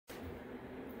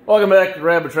Welcome back to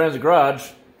Rabbit Transit Garage.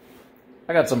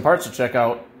 I got some parts to check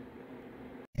out.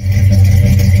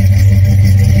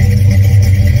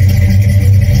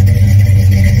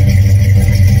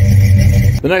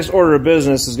 The next order of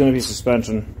business is going to be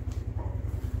suspension.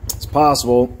 It's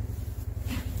possible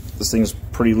this thing's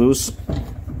pretty loose.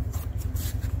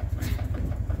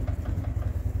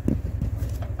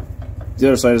 The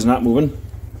other side is not moving.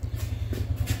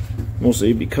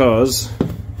 Mostly because,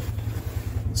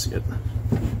 let's see it.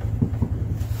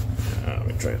 Let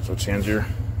me try to switch hands here.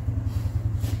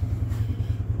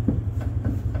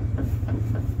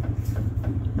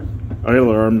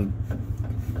 Idler arm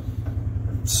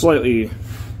slightly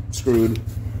screwed.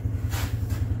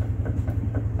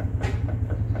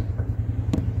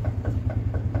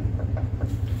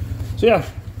 So yeah,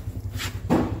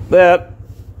 that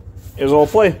is all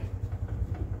play.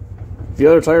 The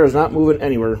other tire is not moving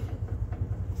anywhere.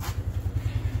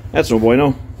 That's no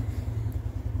bueno.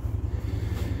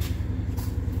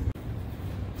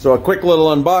 So a quick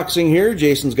little unboxing here.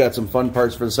 Jason's got some fun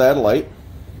parts for the Satellite.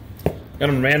 Got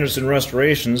them from Anderson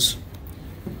Restorations.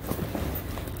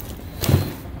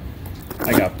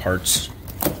 I got parts.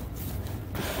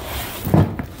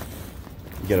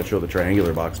 You gotta show the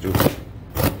triangular box too.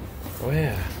 Oh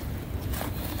yeah.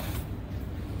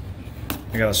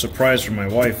 I got a surprise from my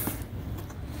wife.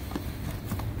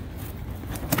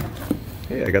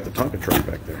 Hey, I got the Tonka truck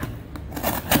back there.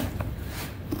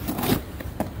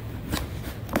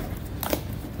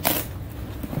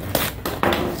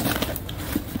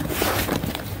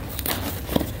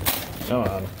 Come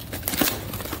on.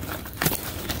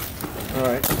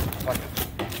 Alright.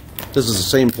 This is the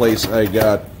same place I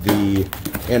got the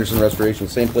Anderson Restoration,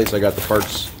 same place I got the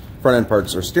parts, front end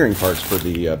parts or steering parts for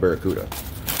the Barracuda.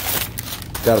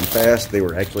 Got them fast, they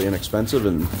were actually inexpensive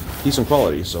and decent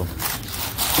quality, so.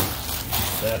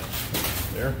 That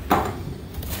there.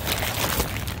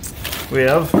 We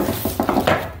have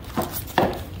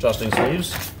adjusting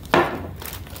sleeves.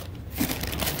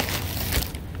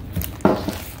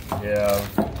 We have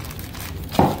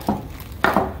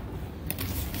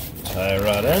tie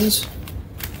rod ends.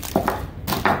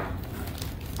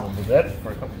 I'll do that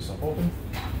before I cut this stuff open.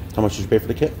 How much did you pay for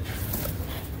the kit?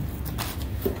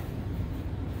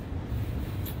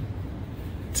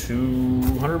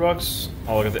 $200.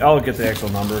 I'll get the actual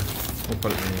number. We'll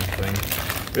put it in the thing.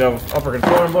 We have upper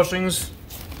control arm bushings.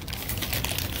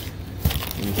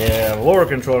 We have lower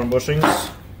control arm bushings.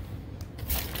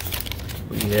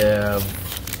 We have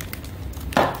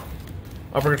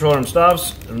upper control arm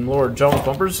stops and lower jump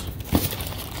bumpers.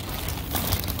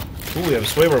 Ooh, we have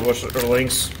sway bar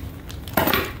links.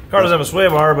 Car doesn't have a sway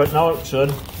bar, but now it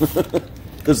should.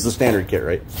 This is the standard kit,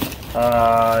 right?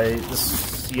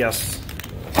 Yes.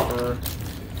 For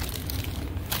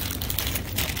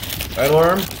idle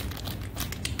arm.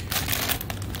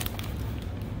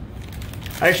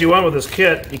 I actually went with this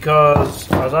kit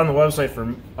because I was on the website for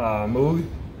Moog,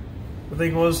 I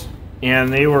think it was,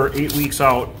 and they were 8 weeks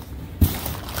out.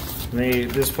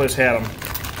 And this place had them.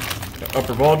 Got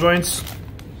upper ball joints.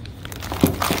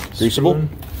 Greasable?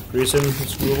 Greasing,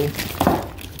 screwable.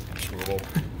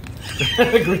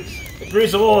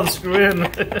 Greasable and screw in.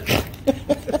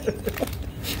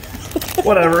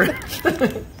 Whatever.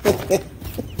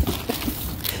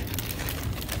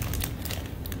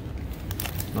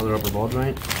 Another upper ball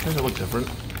joint. Does it look different?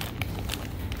 I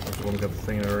have to look at the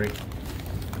thing already.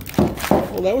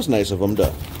 Well, that was nice of them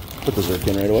to put the Zerk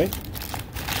in right away.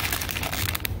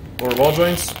 Lower ball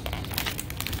joints.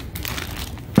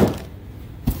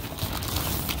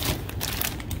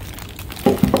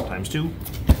 Times 2.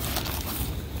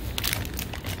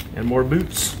 And more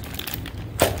boots.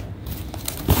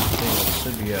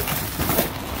 Should be it.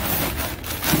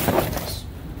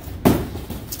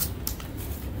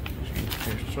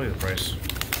 Here, show you the price.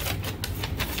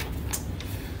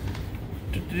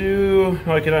 Oh,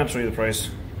 I cannot show you the price.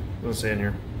 It doesn't say in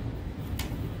here.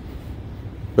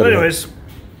 But anyways, it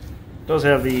does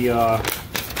have the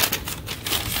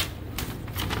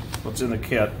what's in the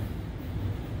kit.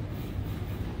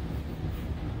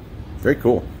 Very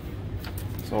cool.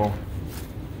 So.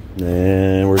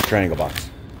 And where's the triangle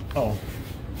box? Oh.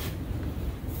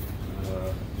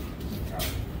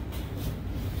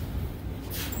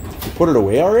 You put it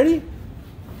away already?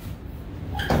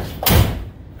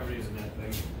 Everybody's in that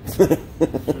thing.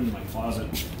 It's in my closet.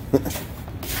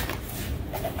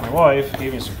 My wife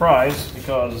gave me a surprise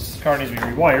because the car needs to be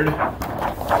rewired.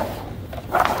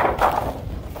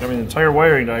 I mean, the entire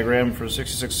wiring diagram for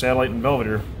 66 Satellite and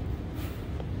Belvedere.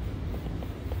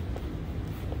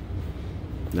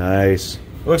 Nice.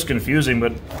 It looks confusing,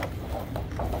 but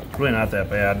it's really not that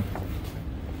bad.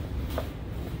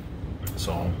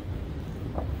 So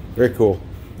Very cool.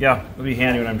 yeah, it'll be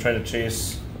handy when I'm trying to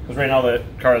chase, because right now the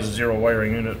car has zero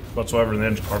wiring in it whatsoever in the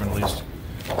engine compartment, at least.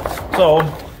 So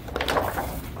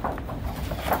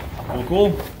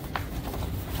cool.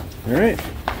 All right.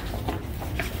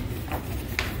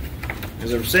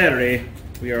 As of Saturday,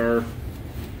 we are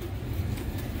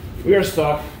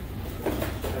stuck. I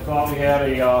thought we had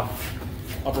a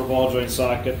upper ball joint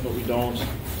socket, but we don't.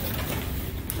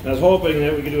 And I was hoping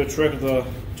that we could do a trick with the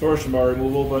torsion bar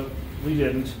removal, but we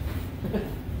didn't.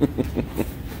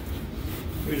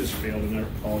 We just failed in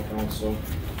all accounts. So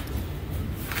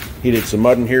He did some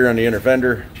mudding here on the inner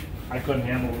fender. I couldn't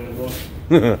handle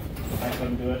it. I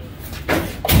couldn't do it.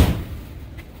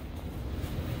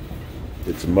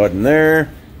 Did some mudding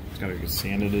there. It's gotta get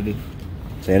sanded.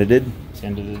 Sanded.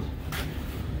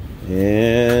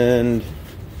 And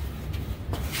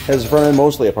has the front end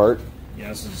mostly apart. Yeah,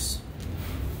 this is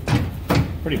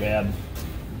pretty bad.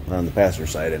 On the passenger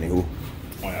side, anywho.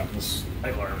 Oh yeah, this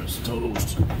idle arm is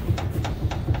toast.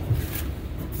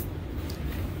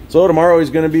 So tomorrow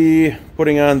he's going to be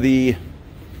putting on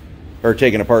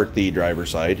taking apart the driver's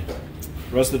side.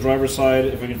 The rest of the driver's side,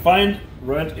 if we can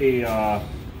rent a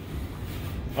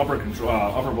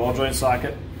upper ball joint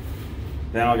socket,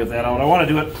 then I'll get that out. I want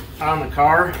to do it on the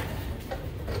car.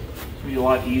 It'll be a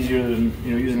lot easier than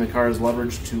using the car as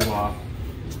leverage to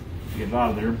get it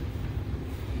out of there.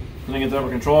 Then I get the upper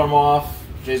control arm off.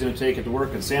 Jay's going to take it to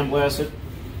work and sandblast it.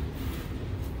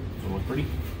 It'll look pretty.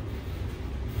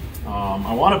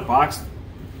 I want to box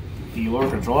the lower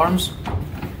control arms.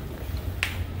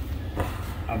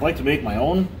 I'd like to make my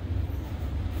own.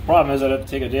 Problem is I'd have to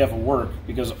take a day off of work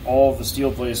because all of the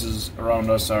steel places around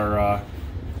us are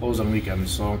closed on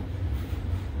weekends. So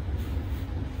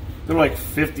they're like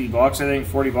 $50, I think,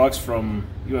 $40 from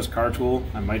US Car Tool.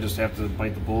 I might just have to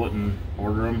bite the bullet and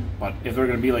order them. But if they're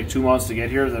going to be like 2 months to get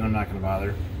here, then I'm not going to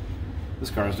bother.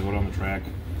 This car has to go down the track.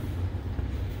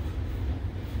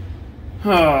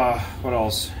 What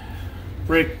else?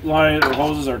 Brake line or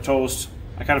hoses are toast.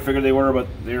 I kind of figured they were, but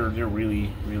they're really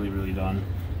done.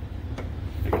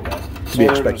 Figured that. To be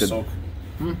expected.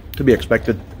 To be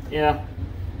expected. Yeah.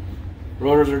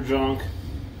 Rotors are junk.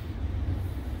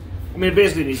 I mean, it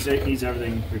basically needs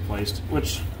everything replaced,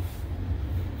 which,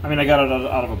 I mean, I got it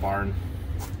out of a barn.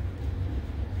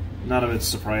 None of it's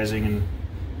surprising, and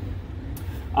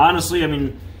honestly, I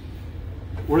mean,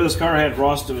 where this car had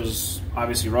rust, it was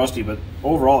obviously rusty, but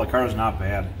overall, the car is not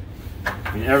bad.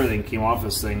 I mean, everything came off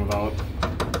this thing without,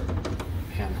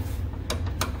 man.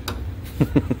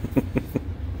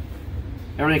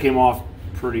 Everything came off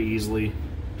pretty easily.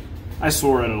 I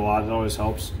swore at it a lot, it always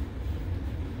helps.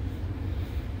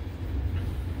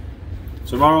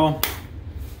 So tomorrow,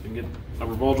 I can get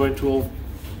upper ball joint tool,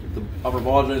 get the upper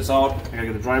ball joints out, I gotta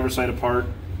get the driver's side apart.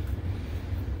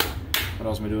 What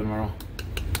else am I doing tomorrow?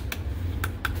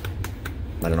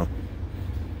 I don't know.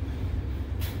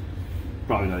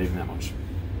 Probably not even that much.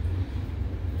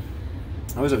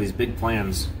 I always have these big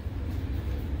plans.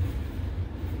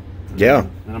 Yeah.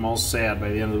 And I'm all sad by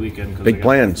the end of the weekend. Big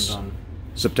plans.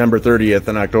 September 30th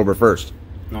and October 1st.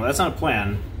 No, that's not a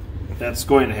plan. That's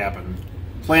going to happen.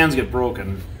 Plans get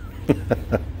broken.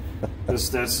 That's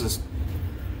just...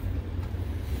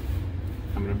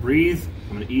 I'm going to breathe,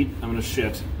 I'm going to eat, I'm going to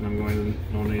shit, and I'm going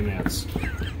to no name ants.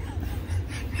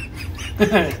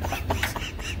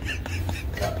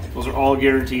 Those are all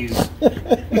guarantees.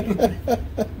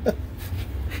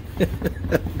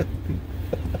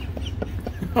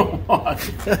 What?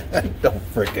 Don't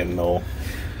freaking know.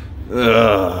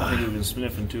 I think we've been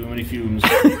sniffing too many fumes.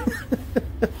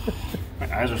 My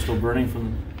eyes are still burning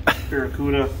from the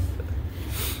Barracuda.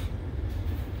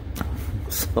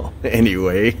 So,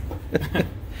 anyway.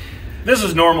 This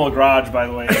is normal garage, by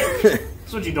the way.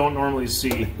 That's what you don't normally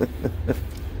see.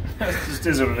 That just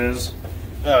is what it is.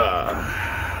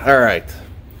 All right.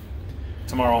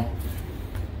 Tomorrow.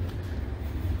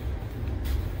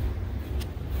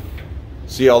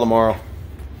 See y'all tomorrow.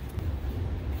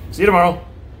 See you tomorrow.